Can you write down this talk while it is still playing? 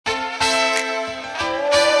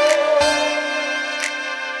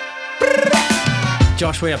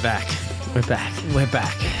Josh, we are back. We're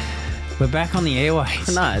back on the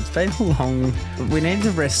airways. No, it's been a long... We need to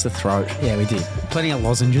rest the throat. Yeah, we did. Plenty of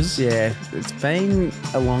lozenges. Yeah, it's been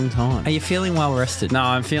a long time. Are you feeling well rested? No,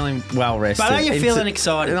 I'm feeling well rested. But are you feeling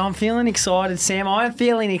excited? I'm feeling excited, Sam. I'm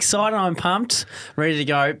feeling excited. I'm pumped, ready to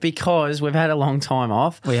go because we've had a long time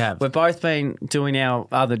off. We have. We've both been doing our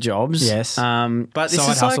other jobs. Yes. But this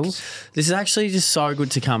Side is hustles. This is actually just so good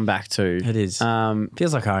to come back to. It is.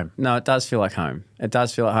 Feels like home. No, it does feel like home. It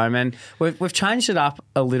does feel like home, and we've changed it up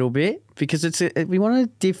a little bit because we wanted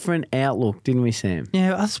a different outlook, didn't we, Sam?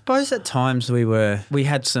 Yeah, I suppose at times we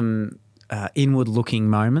had some inward-looking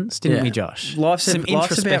moments, didn't we, Josh? Life's some about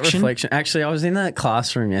introspection. reflection. Actually, I was in that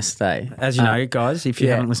classroom yesterday. As you know, guys, if you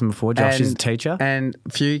haven't listened before, Josh is a teacher. And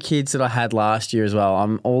a few kids that I had last year as well.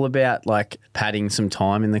 I'm all about like padding some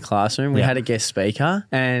time in the classroom. We had a guest speaker,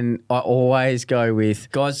 and I always go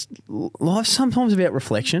with, guys, life's sometimes about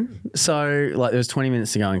reflection. So like there was 20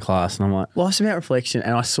 minutes to go in class and I'm like, life's about reflection.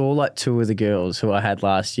 And I saw like two of the girls who I had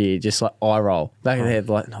last year just like eye roll back of their head,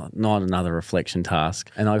 like not another reflection task.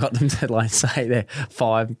 And I got them to like say their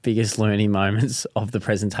 5 biggest learning moments of the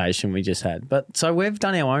presentation we just had. But so we've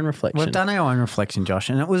done our own reflection. We've done our own reflection, Josh,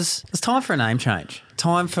 and it's time for a name change.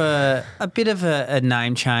 Time for a bit of a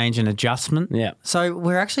name change and adjustment. Yeah. So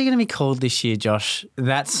we're actually going to be called this year, Josh,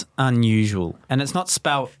 That's Unusual. And it's not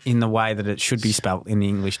spelt in the way that it should be spelt in the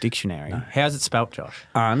English dictionary. No. How's it spelt, Josh?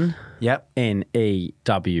 Yep. N-E-W-S-U-A-L.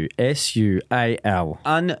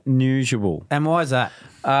 Unusual. And why is that?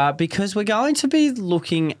 Because we're going to be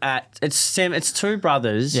looking at it's two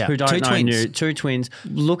brothers who don't know news, two twins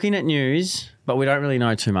looking at news, but we don't really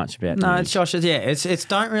know too much about news. No, it's Josh. It's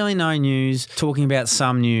don't really know news, talking about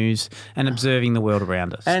some news and observing the world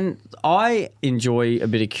around us. And I enjoy a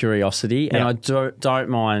bit of curiosity, and I don't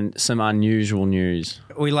mind some unusual news.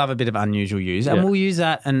 We love a bit of unusual news, and we'll use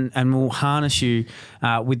that and we'll harness you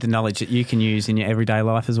with the knowledge that you can use in your everyday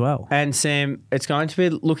life as well. And Sam, it's going to be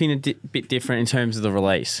looking a bit different in terms of the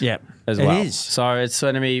release. Yep. As well. It is. So it's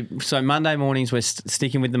going to be Monday mornings. We're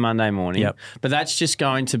sticking with the Monday morning. Yep. But that's just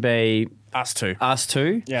going to be us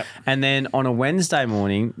two. Yep. And then on a Wednesday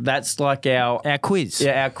morning, that's like our quiz.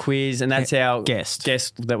 Yeah, our quiz, and that's our guest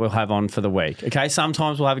that we'll have on for the week. Okay,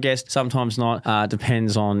 sometimes we'll have a guest, sometimes not.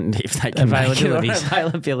 Depends on if they can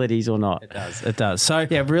availabilities or not. It does. So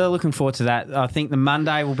yeah, really looking forward to that. I think the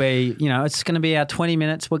Monday will be, it's going to be our 20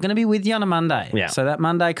 minutes. We're going to be with you on a Monday. Yeah. So that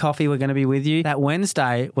Monday coffee, we're going to be with you. That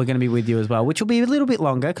Wednesday, we're going to be with you as well, which will be a little bit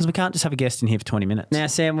longer because we can't just have a guest in here for 20 minutes. Now,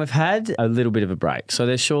 Sam, we've had a little bit of a break, so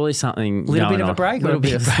there's surely something. A little bit of a break? A little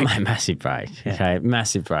bit of a break. Massive break. Yeah. Okay,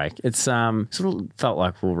 massive break. It's sort of felt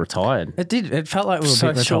like we were retired. It did. It felt like we were a bit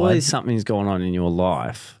retired. Surely something's going on in your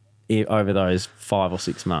life over those 5 or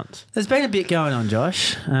 6 months. There's been a bit going on,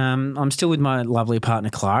 Josh. I'm still with my lovely partner,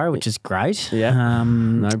 Clara, which is great. Yeah.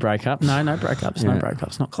 No breakups? No breakups. Yeah. No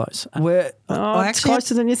breakups. Not close. It's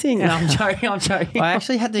closer than you think. No, I'm joking. I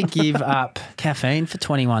actually had to give up caffeine for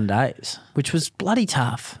 21 days, which was bloody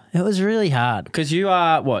tough. It was really hard. Because you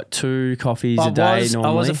are, 2 coffees a day normally?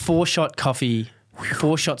 I was a 4-shot coffee,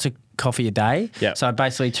 4 shots of coffee a day. Yep. So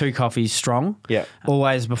basically 2 coffees strong. Yep.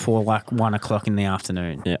 Always before like 1 o'clock in the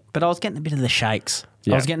afternoon. Yep. But I was getting a bit of the shakes.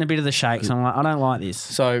 Yep. I was getting a bit of the shakes. And I'm like, I don't like this.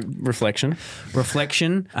 So reflection,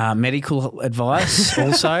 medical advice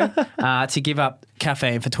also to give up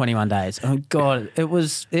caffeine for 21 days. Oh God, it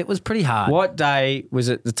was pretty hard. What day was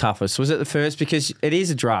it the toughest? Was it the first? Because it is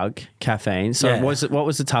a drug, caffeine. So what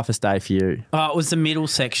was the toughest day for you? It was the middle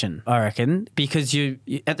section, I reckon, because you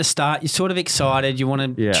at the start you're sort of excited, you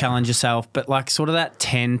want to challenge yourself, but like sort of that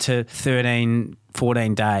 10 to 13,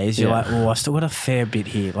 14 days, you're like, I've still got a fair bit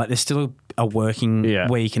here. Like there's still a working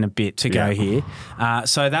week and a bit to go here.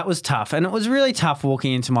 So that was tough. And it was really tough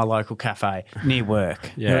walking into my local cafe near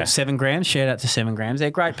work. Yeah. 7 grams, shout out to 7 grams.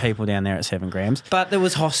 They're great people down there at 7 grams. But there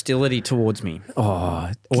was hostility towards me.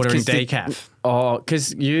 Ordering decaf.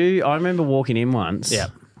 Because I remember walking in once. Yeah.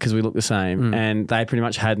 Because we look the same, and they pretty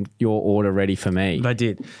much had your order ready for me. They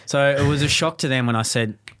did. So it was a shock to them when I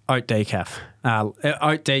said, oat decaf.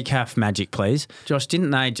 Oat decaf magic, please. Josh, didn't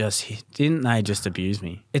they just abuse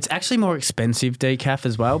me? It's actually more expensive decaf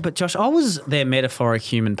as well. But Josh, I was their metaphoric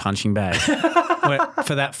human punching bag.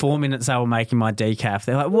 For that 4 minutes they were making my decaf.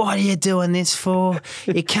 They're like, what are you doing this for?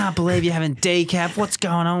 You can't believe you're having decaf. What's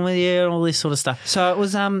going on with you? And all this sort of stuff. So it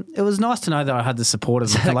was nice to know that I had the support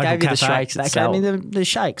of the local gave you cafe. the shakes They itself. gave me the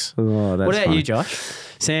shakes. Oh, that's what about funny. you, Josh?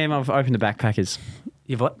 Sam, I've opened a backpackers.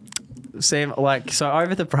 You've what? Sam, like, so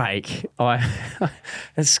over the break,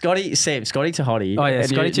 and Scotty to Hottie. Oh, yeah, and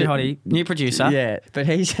Scotty to Hottie, new producer. Yeah, but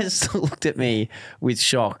he just looked at me with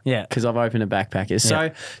shock. Yeah. Because I've opened a backpacker.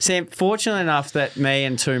 So, Sam, fortunate enough that me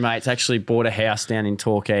and two mates actually bought a house down in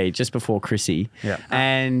Torquay just before Chrissy. Yeah.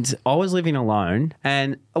 And I was living alone.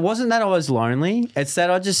 And it wasn't that I was lonely. It's that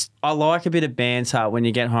I like a bit of banter when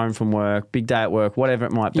you get home from work, big day at work, whatever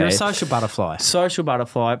it might be. You're a social butterfly. Social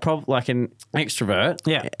butterfly, probably like an extrovert.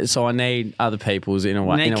 Yeah. So I need other people's in a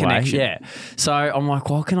way. Need connection. Yeah. So I'm like,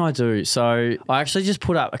 what can I do? So I actually just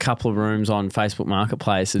put up a couple of rooms on Facebook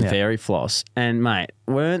Marketplace as Fairy Floss. And mate,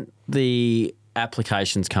 weren't the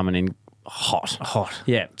applications coming in hot.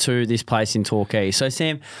 Yeah, to this place in Torquay. So,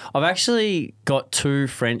 Sam, I've actually got 2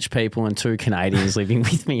 French people and 2 Canadians living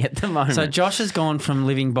with me at the moment. So Josh has gone from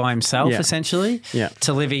living by himself, essentially,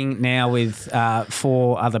 to living now with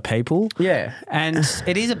 4 other people. Yeah. And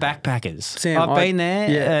it is a backpackers. Sam, I've been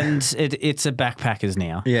there and it's a backpackers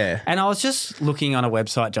now. Yeah. And I was just looking on a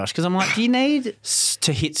website, Josh, because I'm like, do you need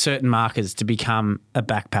to hit certain markers to become a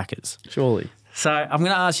backpackers? Surely. So I'm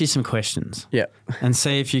going to ask you some questions. Yeah. And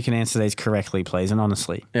see if you can answer these correctly, please, and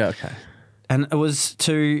honestly. Yeah, okay. And it was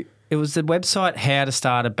the website how to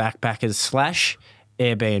start a backpackers /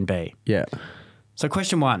 Airbnb. Yeah. So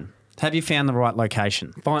question 1, have you found the right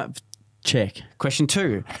location? Fine. Check. Question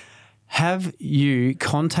 2, have you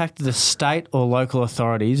contacted the state or local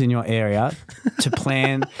authorities in your area to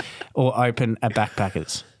plan or open a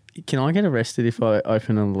backpackers? Can I get arrested if I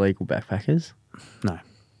open a legal backpackers? No.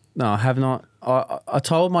 No, I have not. I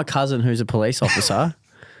told my cousin who's a police officer,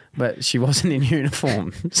 but she wasn't in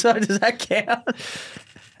uniform. So does that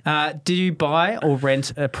count? Do you buy or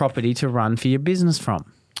rent a property to run for your business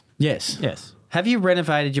from? Yes. Yes. Have you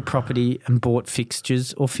renovated your property and bought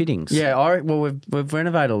fixtures or fittings? Yeah, we've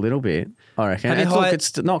renovated a little bit, I reckon.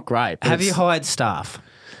 It's not great. Have you hired staff?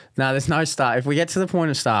 No, there's no staff. If we get to the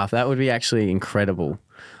point of staff, that would be actually incredible.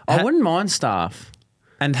 I wouldn't mind staff.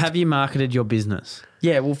 And have you marketed your business?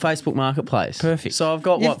 Yeah, well, Facebook Marketplace. Perfect. So I've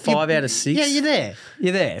got, 5 out of 6? Yeah,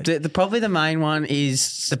 you're there. Probably the main one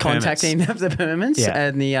is The contacting the permits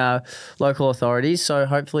and the local authorities. So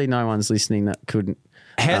hopefully no one's listening that couldn't.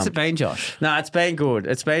 How's it been, Josh? No, it's been good.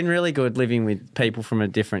 It's been really good living with people from a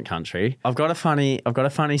different country. I've got a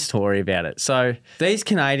funny story about it. So these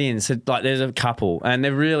Canadians, there's a couple, and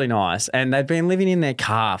they're really nice, and they've been living in their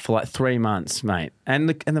car for like 3 months, mate. And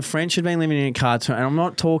the French had been living in a car too, and I'm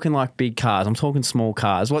not talking like big cars. I'm talking small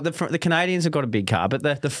cars. Well, the Canadians have got a big car, but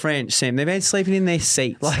the French, Sam, they've been sleeping in their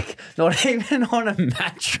seats, like not even on a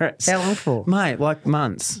mattress. How long for, mate? Like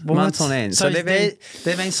months on end. So they've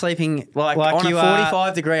been sleeping like on a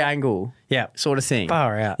 45-degree angle. Yeah. Sort of thing.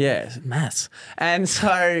 Far out. Yeah, maths. And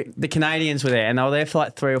so the Canadians were there, and they were there for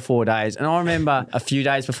like 3 or 4 days. And I remember a few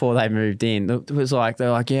days before they moved in, it was like,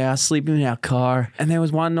 they're like, yeah, I sleep in our car. And there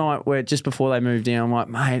was one night where just before they moved in, I'm like,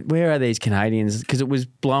 mate, where are these Canadians? Because it was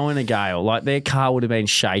blowing a gale. Like their car would have been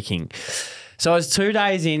shaking. So I was 2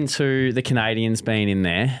 days into the Canadians being in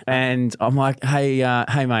there, and I'm like, hey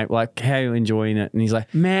mate, like, how are you enjoying it? And he's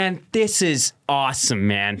like, man, this is awesome,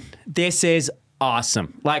 man. This is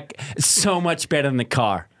awesome. Like, so much better than the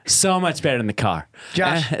car. So much better than the car.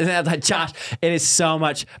 Josh, it is so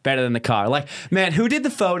much better than the car. Like, man, who did the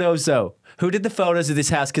photos though? Who did the photos of this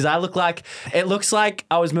house? Because it looks like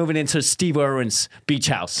I was moving into Steve Irwin's beach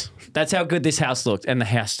house. That's how good this house looked. And the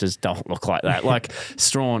house just don't look like that. Like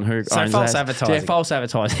Strawn, who so owns false that. advertising. Yeah, false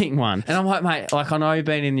advertising one. And I'm like, mate, like I know you've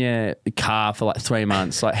been in your car for like 3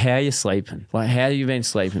 months. Like, how are you sleeping? Like, how have you been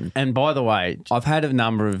sleeping? And by the way, I've had a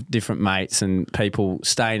number of different mates and people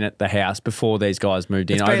staying at the house before these guys moved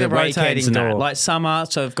in. It's been over a the weekends rotating and that. door. Like summer,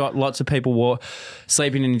 so I've got lots of people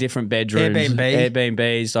sleeping in different bedrooms.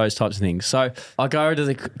 Airbnbs, those types of things. So I go to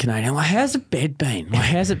the Canadian, I'm like, how's the bed been? Like,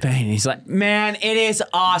 how's it been? And he's like, man, it is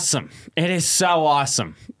awesome. It is so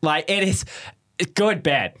awesome. Like, it's good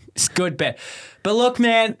bed. It's good bed. But look,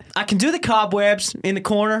 man, I can do the cobwebs in the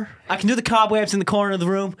corner. I can do the cobwebs in the corner of the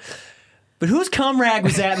room. But whose cum rag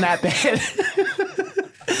was that in that bed?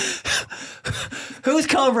 Whose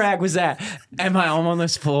cum rag was that? And I'm on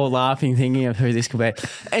this floor laughing, thinking of who this could be. And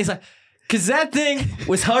he's like, because that thing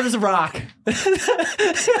was hard as a rock.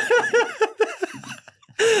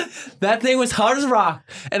 That thing was hard as a rock.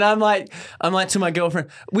 And I'm like to my girlfriend,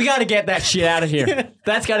 we got to get that shit out of here.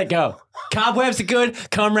 That's got to go. Cobwebs are good.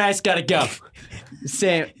 Cum rag's got to go.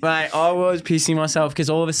 Sam, mate, I was pissing myself because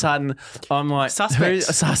all of a sudden I'm like,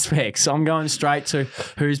 suspects. I'm going straight to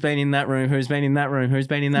who's been in that room, who's been in that room, who's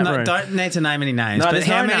been in that room. Don't need to name any names. No, but there's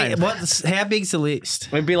how no many? names. How big's the list?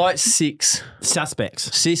 It'd be like 6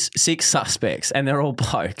 Suspects. six suspects, and they're all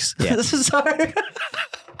blokes. Yeah. So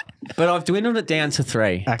But I've dwindled it down to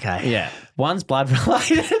 3. Okay. Yeah. One's blood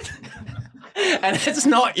related, and it's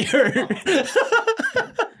not you.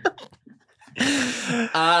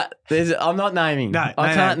 I'm not naming. No,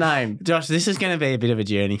 I can't name. Josh, this is going to be a bit of a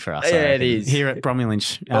journey for us. Yeah, I reckon, it is. here at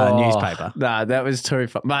Bromley-Lynch newspaper. No, that was too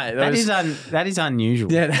fun. Mate, That is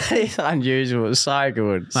unusual. yeah, that is unusual. It's so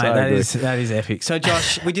good. Mate, So that good. is epic. So,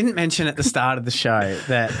 Josh, we didn't mention at the start of the show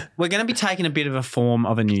that we're going to be taking a bit of a form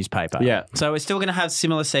of a newspaper. Yeah. So we're still going to have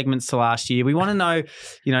similar segments to last year. We want to know,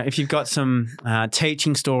 if you've got some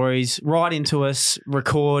teaching stories, write into us,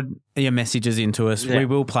 record your messages into us. Yeah. We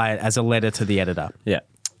will play it as a letter to the editor. Yeah.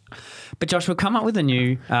 But Josh, we'll come up with a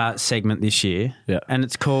new segment this year. Yeah. And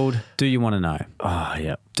it's called Do You Want to Know? Oh,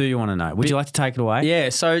 yeah. Do you want to know? Would you like to take it away? Yeah,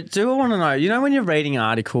 so do I want to know, when you're reading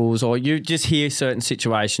articles or you just hear certain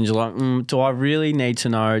situations, you're like, do I really need to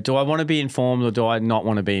know? Do I want to be informed or do I not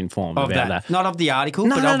want to be informed Of about that. that? Not of the article,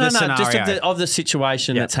 but of the scenario. just of the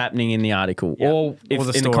situation that's happening in the article or Or the in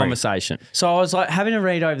the story. conversation. So I was like having a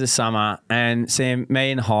read over the summer and Sam,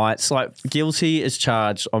 me and heights, like guilty as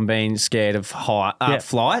charged on being scared of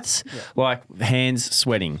flights, like hands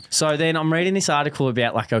sweating. So then I'm reading this article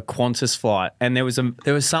about like a Qantas flight and there was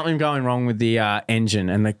something going wrong with the engine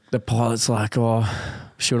and the pilot's like, oh,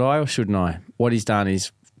 should I or shouldn't I? What he's done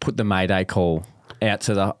is put the Mayday call out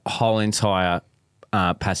to the whole entire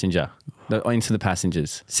into the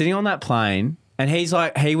passengers. Sitting on that plane, and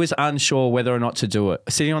he was unsure whether or not to do it.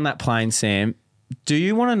 Sitting on that plane, Sam, do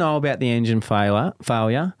you want to know about the engine failure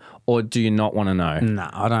or do you not want to know? No,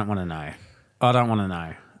 I don't want to know. I don't want to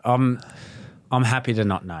know. I'm happy to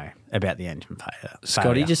not know about the engine failure.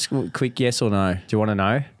 Scotty, just quick yes or no. Do you want to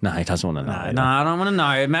know? No, he doesn't want to know. No, I don't want to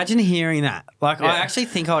know. Imagine hearing that. Like, I actually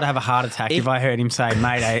think I would have a heart attack if I heard him say,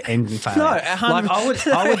 Mayday, engine failure. No, like, I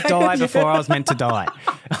would die before I was meant to die.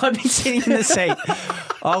 I'd be sitting in the seat.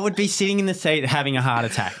 I would be sitting in the seat having a heart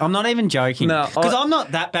attack. I'm not even joking. No, because I'm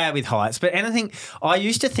not that bad with heights. But anything, I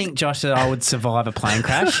used to think, Josh, that I would survive a plane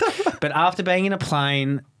crash. But after being in a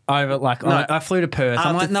plane over, I flew to Perth.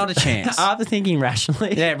 I'm like, not a chance. After thinking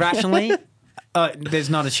rationally. Yeah, rationally. There's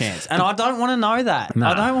not a chance. And I don't want to know that. No.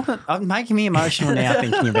 I don't want to. I'm making me emotional now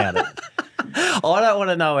thinking about it. I don't want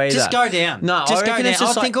to know either. Just go down. No, just I go reckon down. it's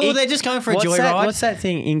just I think, like, they're just going for a what's that, joyride. what's that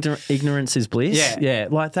thing? Ignorance is bliss. Yeah.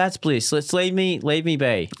 Like that's bliss. Let's leave me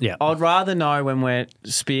be. Yeah. I'd rather know when we're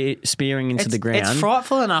spearing into the ground. It's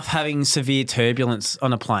frightful enough having severe turbulence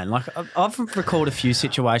on a plane. Like I've recalled a few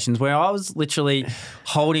situations where I was literally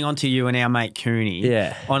holding onto you and our mate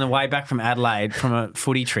Cooney on the way back from Adelaide from a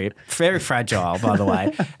footy trip. Very fragile, by the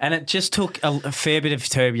way. And it just took a fair bit of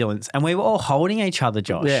turbulence, and we were all holding each other,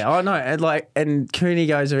 Josh. Yeah, I know. And Cooney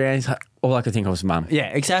goes around. He's like, all I could think of was mum. Yeah,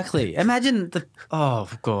 exactly. Imagine oh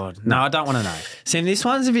God, no, I don't want to know. Sam, this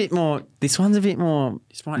one's a bit more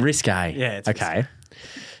risque. Yeah, it's okay.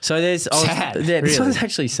 So sad. Yeah, this really. one's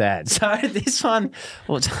actually sad. So this one,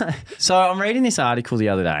 so I'm reading this article the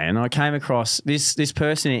other day, and I came across this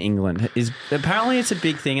person in England is apparently it's a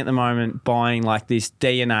big thing at the moment buying like this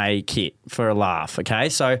DNA kit for a laugh. Okay,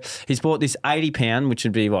 so he's bought this £80, which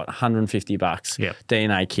would be what $150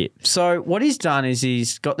 DNA kit. So what he's done is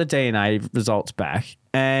he's got the DNA results back,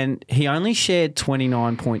 and he only shared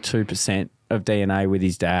 29.2% of DNA with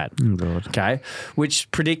his dad. Oh God. Okay.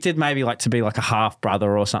 Which predicted maybe to be like a half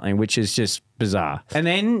brother or something, which is just bizarre. And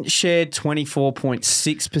then shared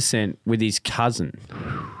 24.6% with his cousin,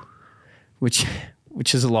 which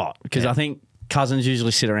is a lot because I think cousins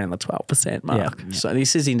usually sit around the 12% mark. Yeah. So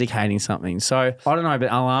this is indicating something. So I don't know,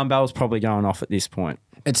 but alarm bell's probably going off at this point.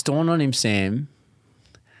 It's dawned on him, Sam,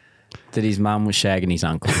 that his mum was shagging his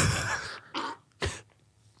uncle.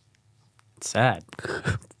 It's sad.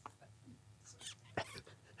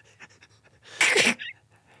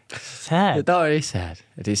 Sad. No, it is sad.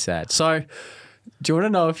 It is sad. So, do you want to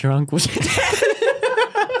know if your uncle's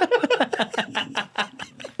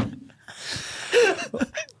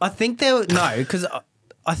I think because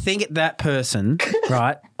I think that person,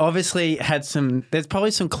 right, obviously had there's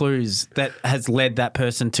probably some clues that has led that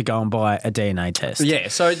person to go and buy a DNA test. Yeah,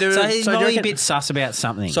 so he's probably a bit sus about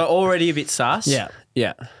something. So already a bit sus? Yeah.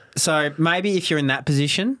 Yeah. So maybe if you're in that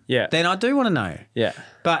position, then I do want to know. Yeah.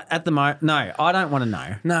 But at the moment, no, I don't want to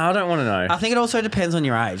know. No, I don't want to know. I think it also depends on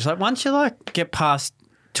your age. Like once you get past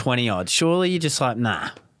 20 odd, surely you're just like, nah,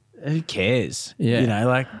 who cares? Yeah. You know,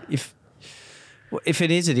 like if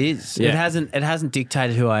it is, it is. Yeah. It hasn't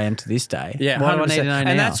dictated who I am to this day. Yeah, Why do I need to know now?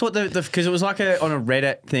 And that's what because it was on a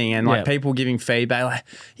Reddit thing and people giving feedback like,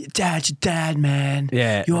 your dad's your dad, man.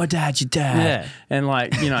 Yeah. Your dad's your dad. Yeah. And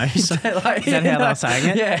so, is that how they're saying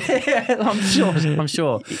it? Yeah, I'm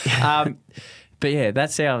sure. But yeah,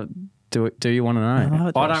 that's how. Do you want to know?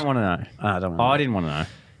 No, I don't want to know. I don't. I didn't want to know.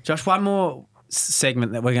 Josh, one more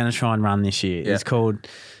segment that we're going to try and run this year is called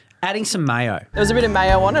adding some mayo. There was a bit of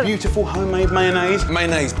mayo on it. Beautiful homemade mayonnaise.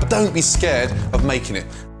 Mayonnaise, but don't be scared of making it.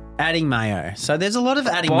 Adding mayo. So there's a lot of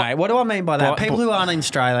adding mayo. What do I mean by that? People who aren't in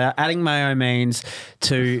Australia, adding mayo means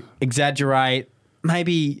to exaggerate,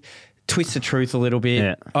 maybe twist the truth a little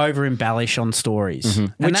bit, over embellish on stories.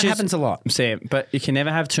 And that happens a lot. Sam, but you can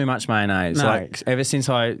never have too much mayonnaise. No. Like ever since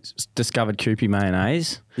I discovered Koopy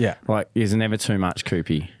mayonnaise, like there's never too much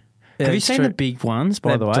Koopy. Have you seen the big ones,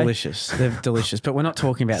 by the way? Delicious. They're delicious. But we're not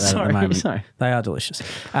talking about that at the moment. Sorry. They are delicious.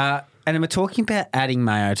 And then we're talking about adding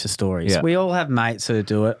mayo to stories. We all have mates who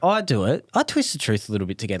do it. I do it. I twist the truth a little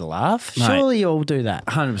bit to get a laugh. Mate, surely you all do that.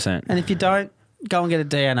 100%. And if you don't, go and get a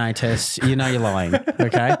DNA test. You know you're lying,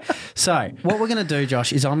 okay? So what we're going to do,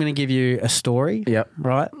 Josh, is I'm going to give you a story,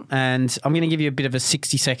 right? And I'm going to give you a bit of a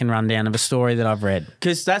 60-second rundown of a story that I've read.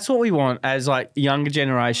 Because that's what we want as like younger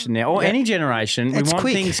generation now, or any generation. We want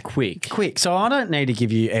things quick. Quick. So I don't need to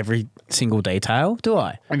give you every single detail, do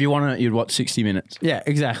I? If you want it, you'd watch 60 Minutes. Yeah,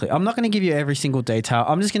 exactly. I'm not going to give you every single detail.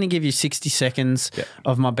 I'm just going to give you 60 seconds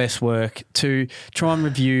of my best work to try and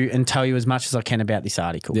review and tell you as much as I can about this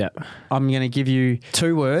article. Yeah. I'm going to give you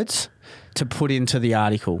 2 words to put into the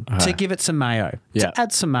article to give it some mayo, to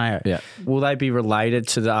add some mayo. Yeah. Will they be related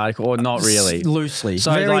to the article or not really? Loosely.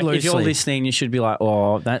 So very like loosely. if you're listening, you should be like,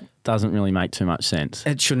 oh, that doesn't really make too much sense.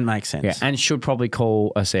 It shouldn't make sense. Yeah, and should probably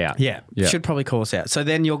call us out. Yeah, should probably call us out. So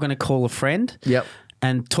then you're going to call a friend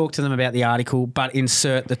and talk to them about the article, but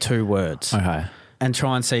insert the 2 words. Okay. And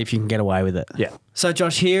try and see if you can get away with it. Yeah. So,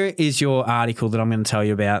 Josh, here is your article that I'm going to tell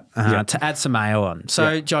you about to add some mayo on.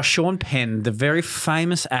 So, Josh, Sean Penn, the very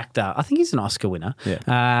famous actor, I think he's an Oscar winner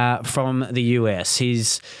from the US.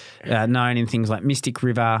 He's known in things like Mystic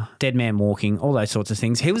River, Dead Man Walking, all those sorts of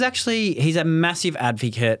things. He's a massive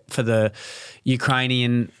advocate for the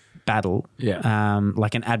Ukrainian battle,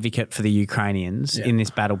 like an advocate for the Ukrainians in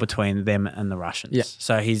this battle between them and the Russians. Yeah.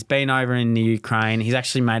 So he's been over in the Ukraine. He's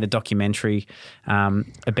actually made a documentary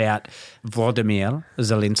about Vladimir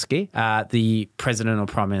Zelensky, the president or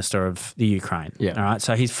prime minister of the Ukraine. Yeah. All right.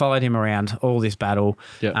 So he's followed him around all this battle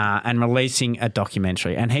and releasing a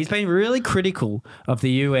documentary. And he's been really critical of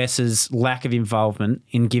the US's lack of involvement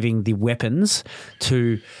in giving the weapons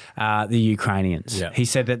to the Ukrainians. Yeah. He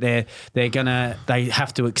said that they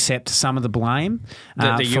have to accept some of the blame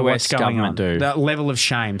the for US what's going on. government do. The level of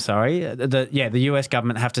shame, sorry. The US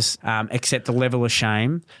government have to accept the level of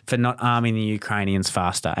shame for not arming the Ukrainians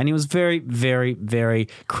faster. And he was very, very, very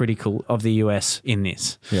critical of the US in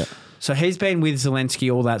this. Yeah. So he's been with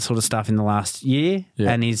Zelensky, all that sort of stuff in the last year,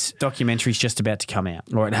 and his documentary's just about to come out,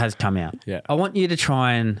 or it has come out. Yeah. I want you to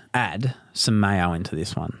try and add some mayo into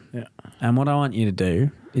this one. Yeah. And what I want you to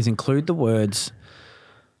do is include the words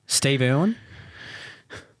Steve Irwin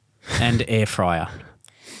and air fryer.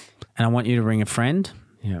 And I want you to ring a friend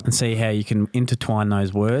and see how you can intertwine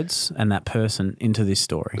those words and that person into this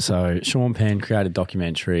story. So Sean Penn created a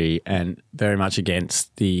documentary and very much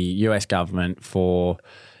against the US government for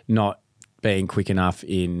not being quick enough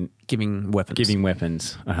in giving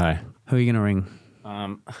weapons. Okay. Who are you going to ring?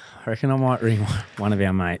 I reckon I might ring one of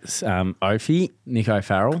our mates, Opie, Nico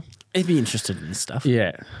Farrell. He'd be interested in this stuff.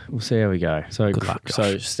 Yeah. We'll see how we go. So good luck, Josh.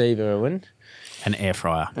 So Steve Irwin. An air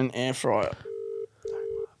fryer.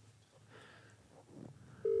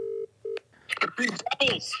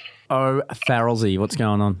 Oh, Farrellsy, what's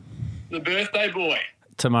going on? The birthday boy.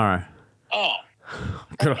 Tomorrow. Oh.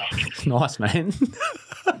 Good. Nice, man.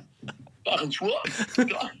 Fucking what?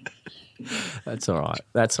 That's all right.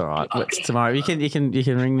 But tomorrow. You can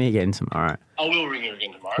ring me again tomorrow. I will ring you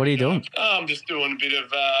again tomorrow. What are you doing? I'm just doing a bit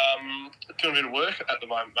of work at the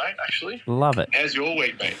moment, mate, actually. Love it. How's your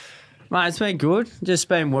week been? Mate, it's been good. Just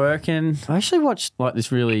been working. I actually watched this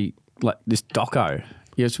doco.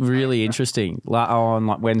 Yeah, it's really interesting.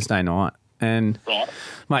 On Wednesday night. And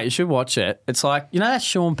mate, you should watch it. It's like, you know that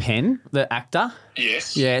Sean Penn, the actor?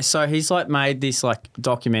 Yes. Yeah, so he's made this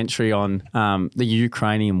documentary on the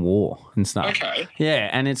Ukrainian war and stuff. Okay. Yeah,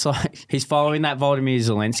 and it's he's following that Volodymyr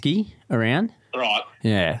Zelensky around. Right.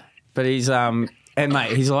 Yeah. But he's and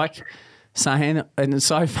mate, he's saying, and it's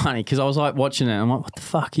so funny because I was watching it and I'm like, what the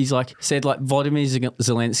fuck? He's said Volodymyr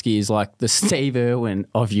Zelensky is the Steve Irwin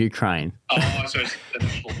of Ukraine. Oh, so it's a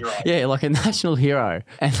national hero. Yeah, a national hero.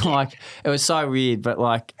 And it was so weird,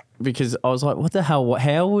 but because I was what the hell?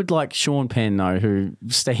 How would Sean Penn know who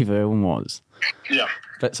Steve Irwin was? Yeah.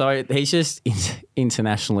 But so he's just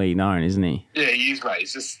internationally known, isn't he? Yeah, he is, mate.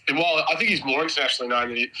 He's just, well, I think he's more internationally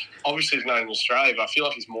known than obviously he's known in Australia, but I feel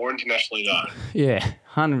like he's more internationally known. Yeah,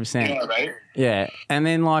 100%. You know what I mean? Yeah, and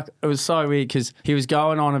then like it was so weird because he was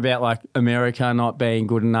going on about like America not being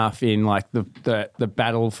good enough in like the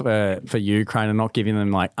battle for Ukraine and not giving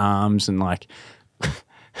them like arms and like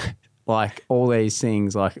like all these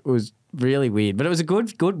things. Like it was really weird, but it was a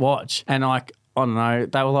good watch. And like I don't know,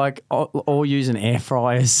 they were like all using air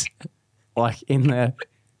fryers like in the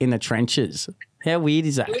trenches. How weird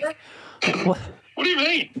is that? What do you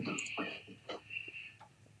mean?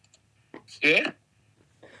 Yeah.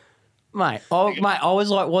 Mate, I was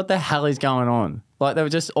like, what the hell is going on? Like, they were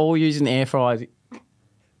just all using air fryers.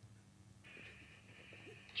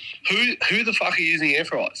 Who the fuck are using air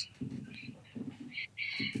fryers?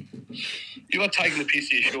 You are taking the piss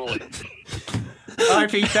here, surely.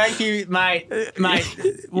 Opie, thank you, mate.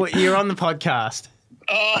 You're on the podcast.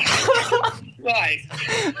 Oh, mate.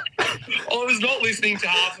 I was not listening to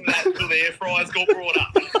half of that until the air fryers got brought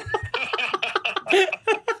up.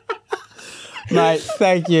 Mate,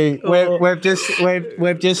 thank you.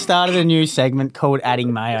 We've just started a new segment called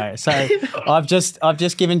Adding Mayo. So I've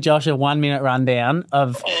just given Josh a 1 minute rundown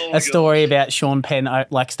of a story about Sean Penn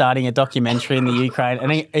like starting a documentary in the Ukraine,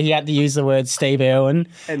 and he had to use the words Steve Irwin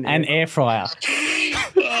and air fryer.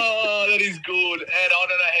 Oh, that is good. And I don't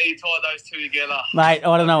know how you tie those two together. Mate,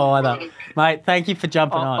 I don't know either. Mate, thank you for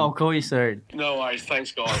jumping on. I'll call you soon. No worries.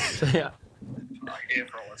 Thanks, guys. Yeah. Air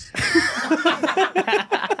fryers.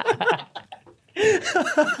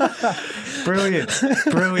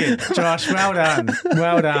 Brilliant. Josh, well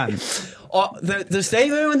done. Oh, the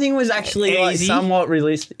Steve Irwin thing was actually like somewhat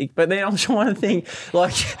realistic, but then I'm trying to think,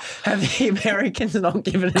 like, have the Americans not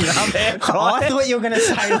given enough air fryers? I thought you were going to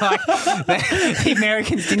say, like, the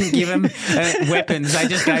Americans didn't give them weapons. They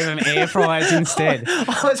just gave them air fryers instead.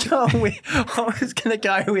 I was going to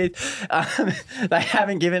go with they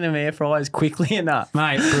haven't given them air fryers quickly enough.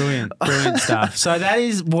 Mate, brilliant stuff. So that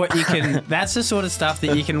is what you can, that's the sort of stuff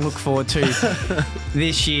that you can look forward to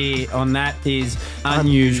this year on That Is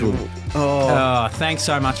Unusual. Oh, thanks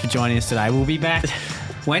so much for joining us today. We'll be back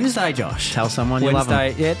Wednesday, Josh. Tell someone you love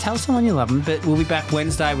them. Yeah, tell someone you love them. But we'll be back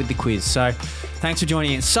Wednesday with the quiz. So thanks for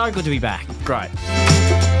joining in. So good to be back. Great.